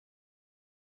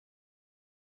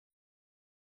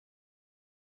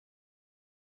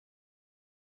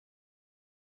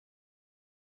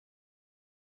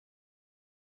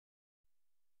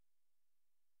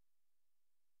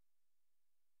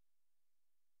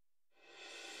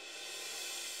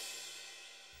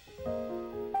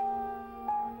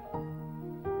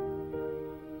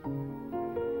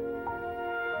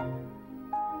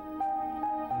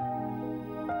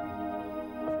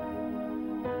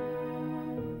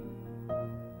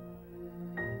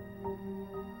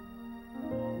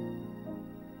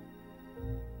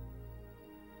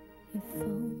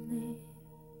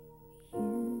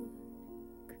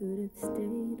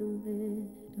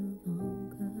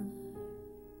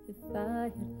If I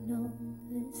had known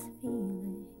this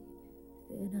feeling,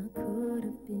 then I could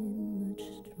have been much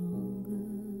stronger.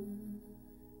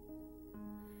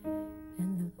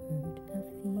 And the hurt I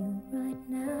feel right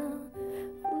now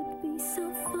would be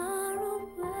so far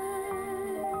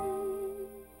away.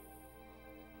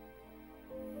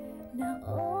 Now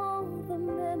all the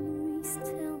memories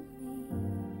tell me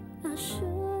I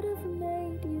should have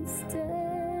made you stay.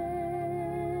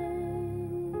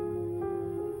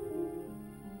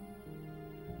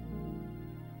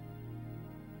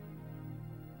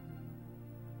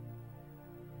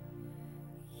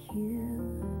 You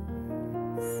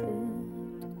said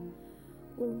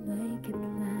we'll make it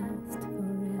last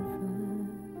forever.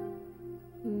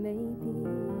 Maybe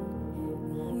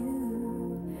you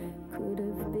could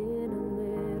have been a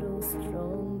little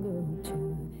stronger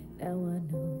too. Now I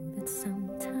know that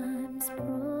sometimes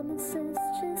promises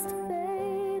just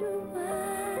fade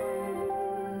away.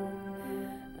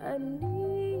 I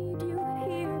need you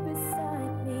here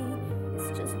beside me. It's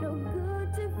just no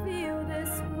good to feel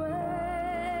this way.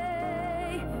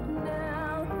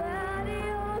 Now that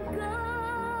you're gone,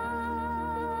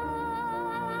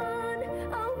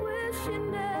 I wish you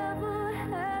never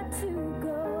had to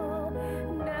go.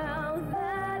 Now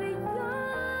that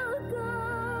you're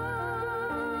gone,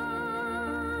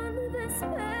 this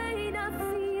pain I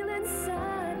feel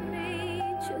inside me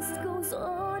just goes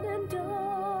on and on.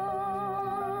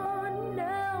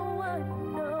 Now I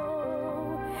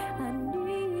know I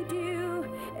need you,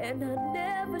 and I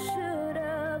never should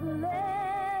have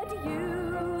let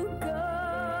you go.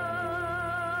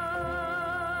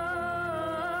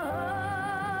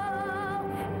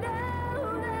 Now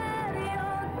that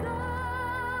you're gone,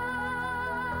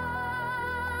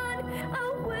 I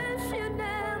wish you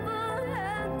never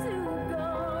had to go.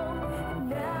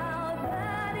 Now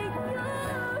that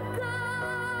you're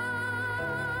gone,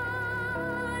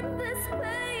 this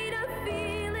pain I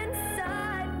feel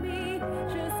inside me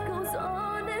just goes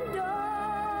on and on.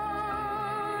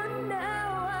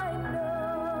 Now I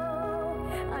know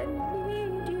I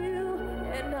need you,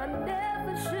 and I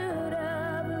never should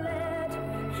have let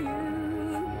you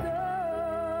go.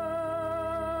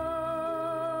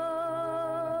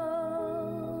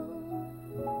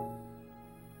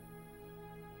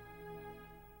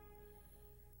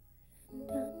 And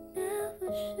I never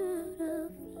should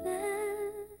have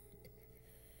let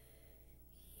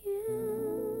you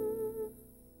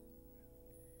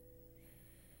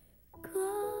go.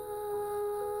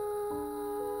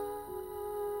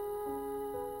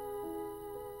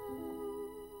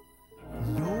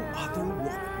 No Other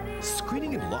Woman.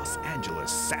 Screening in Los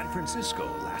Angeles, San Francisco,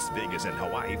 Las Vegas, and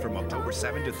Hawaii from October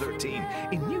 7 to 13.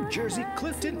 In New Jersey,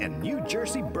 Clifton, and New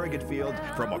Jersey, Bergenfield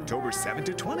from October 7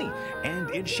 to 20. And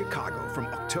in Chicago from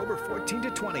October 14 to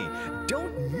 20.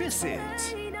 Don't miss it.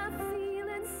 Pain I feel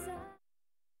inside.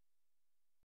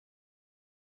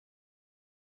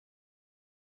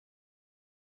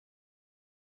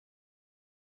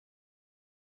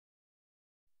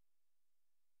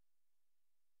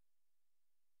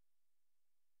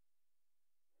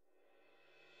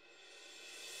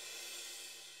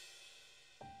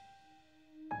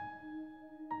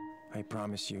 I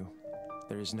promise you,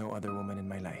 there is no other woman in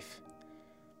my life.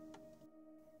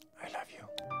 I love you.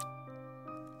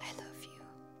 I love you.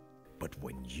 But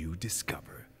when you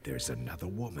discover there's another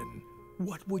woman,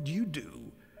 what would you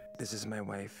do? This is my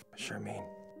wife, Charmaine.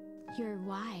 Your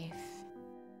wife.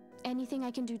 Anything I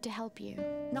can do to help you?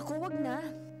 Naku, wag na.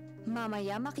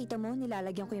 Mamaya makita mo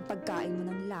nilalagyan ko yung pagkain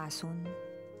mo ng lason.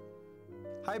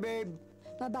 Hi, babe!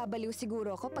 Mababaliw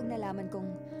siguro ako pag nalaman kong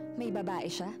may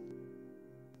babae siya.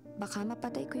 Baka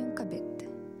mapatay ko yung kabit.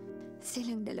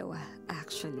 Silang dalawa,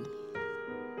 actually.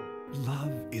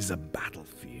 Love is a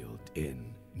battlefield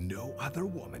in No Other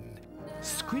Woman.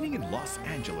 Screening in Los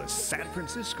Angeles, San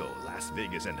Francisco, Las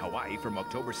Vegas, and Hawaii from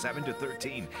October 7 to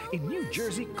 13. In New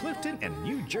Jersey, Clifton, and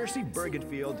New Jersey,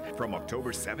 Bergenfield from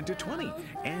October 7 to 20.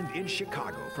 And in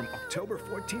Chicago from October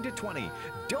 14 to 20.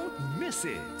 Don't miss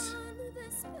it!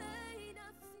 This pain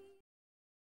I feel.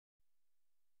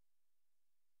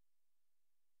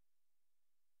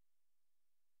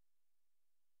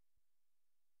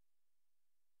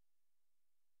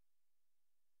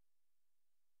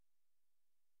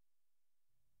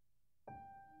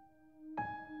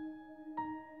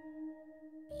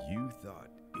 You thought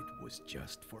it was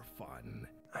just for fun.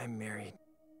 I'm married.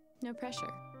 No pressure.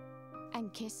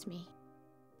 And kiss me.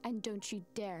 And don't you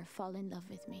dare fall in love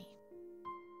with me.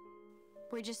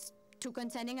 We're just two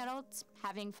consenting adults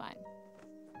having fun.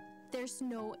 There's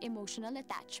no emotional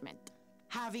attachment.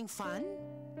 Having fun?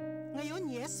 Ngayon,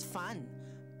 yes, fun.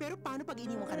 Pero paano pag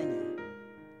iniwan ka na niya?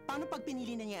 Paano pag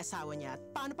pinili na niya yung asawa niya? At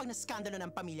paano pag naskandalo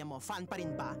ng pamilya mo? Fan pa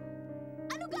rin ba?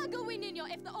 Ano gagawin ninyo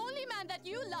if the only man that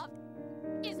you love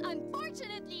is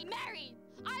unfortunately married?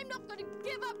 I'm not gonna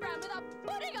give up, Ram, without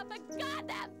putting up a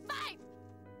goddamn fight!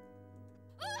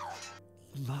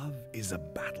 Love is a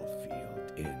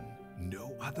battlefield in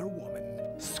No Other Woman.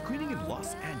 Screening in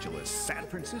Los Angeles, San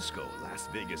Francisco, Las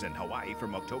Vegas, and Hawaii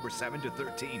from October 7 to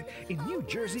 13. In New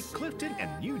Jersey, Clifton, and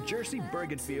New Jersey,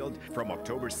 Bergenfield from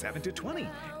October 7 to 20.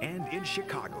 And in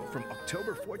Chicago from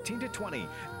October 14 to 20.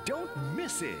 Don't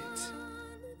miss it!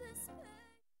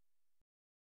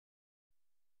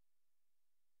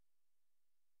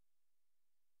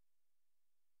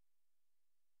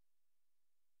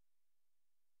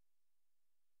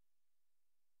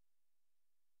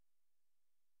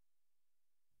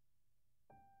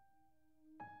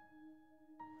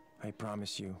 I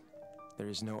promise you, there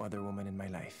is no other woman in my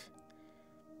life.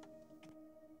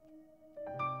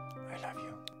 I love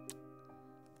you.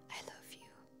 I love you.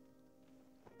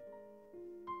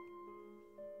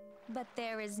 But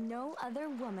there is no other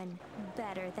woman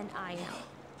better than I am.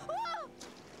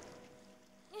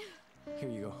 Here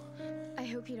you go. I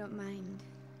hope you don't mind.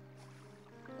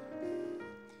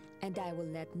 And I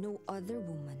will let no other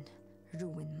woman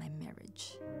ruin my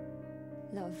marriage.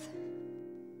 Love,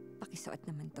 pakisuot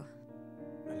naman to.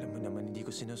 Alam mo naman, hindi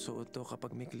ko sinusuot to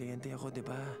kapag may kliyente ako, di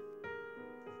ba?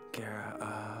 Kara,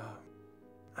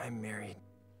 I'm married.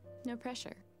 No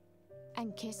pressure.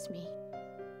 And kiss me.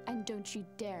 And don't you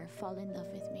dare fall in love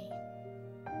with me.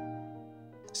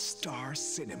 Star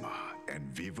Cinema and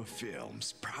Viva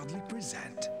Films proudly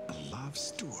present a love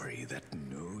story that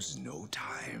knows no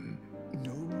time,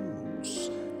 no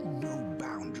rules, no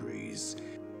boundaries.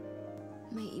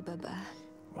 May iba ba?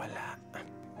 Wala.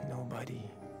 Nobody.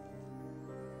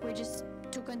 We're just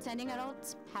two consenting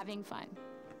adults having fun.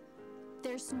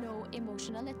 There's no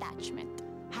emotional attachment.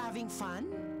 Having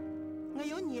fun?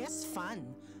 Ngayon, yes, fun.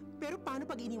 Pero paano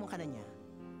pag iniwan ka na niya?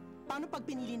 Paano pag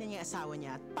pinili na niya yung asawa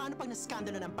niya? At paano pag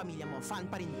naskandalo ng pamilya mo? Fan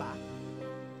pa rin ba?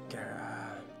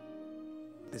 Kara,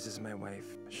 this is my wife,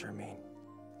 Charmaine.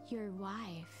 Your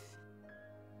wife.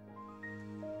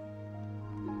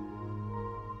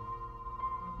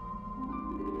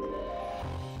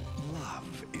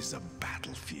 Love is a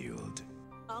battlefield.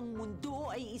 Ang mundo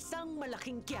ay isang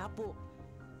malaking quiapo.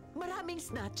 Maraming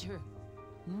snatcher.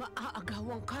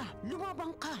 Maaagawan ka,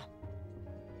 lumabang ka.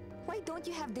 Why don't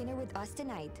you have dinner with us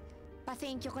tonight?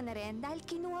 Pa-thank you ko na rin dahil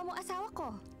kinuha mo asawa ko.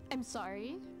 I'm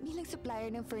sorry? Bilang supplier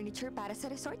ng furniture para sa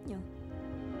resort nyo.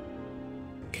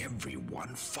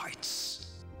 Everyone fights.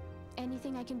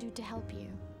 Anything I can do to help you?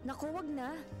 Naku, wag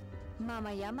na.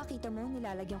 Mamaya makita mo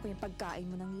nilalagyan ko yung pagkain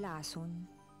mo ng lason.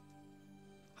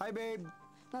 Hi, babe!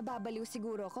 Mababaliw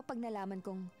siguro ako pag nalaman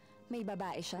kong may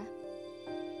babae siya.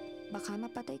 Baka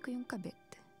mapatay ko yung kabit.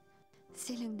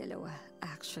 Silang dalawa,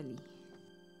 actually.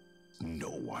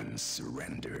 No one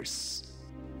surrenders.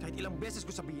 Kahit ilang beses ko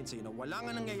sabihin sa'yo na wala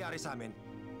nga nangyayari sa amin,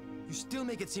 you still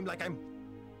make it seem like I'm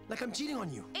cheating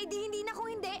on you. Eh di hindi na kung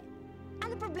hindi.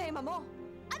 Ano problema mo?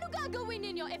 Ano gagawin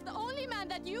ninyo if the only man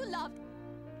that you love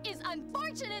is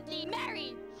unfortunately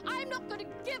married? I'm not gonna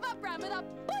give up, Ram, without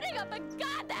putting up a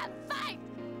goddamn fight!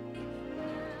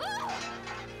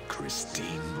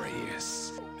 Cristine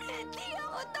Reyes. Hindi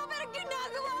ako to, pero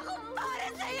ginagawa ko para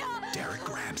sa'yo! Derek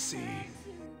Ramsay.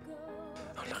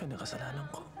 Ang laki ng kasalanan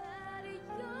ko.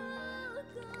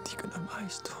 Hindi ko na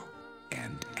maayos to.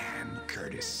 And Ann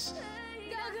Curtis.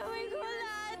 Gagawin ko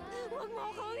lahat! Huwag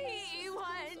mo akong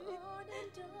iiwan!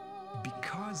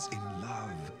 Because in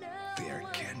love, there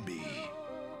can be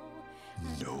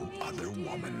no other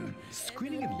woman.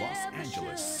 Screening in Los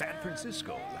Angeles, San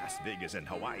Francisco, Las Vegas, and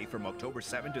Hawaii from October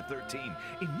 7 to 13.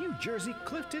 In New Jersey,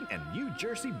 Clifton, and New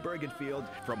Jersey, Bergenfield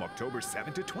from October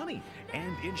 7 to 20.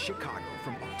 And in Chicago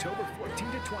from October 14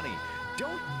 to 20.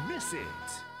 Don't miss it!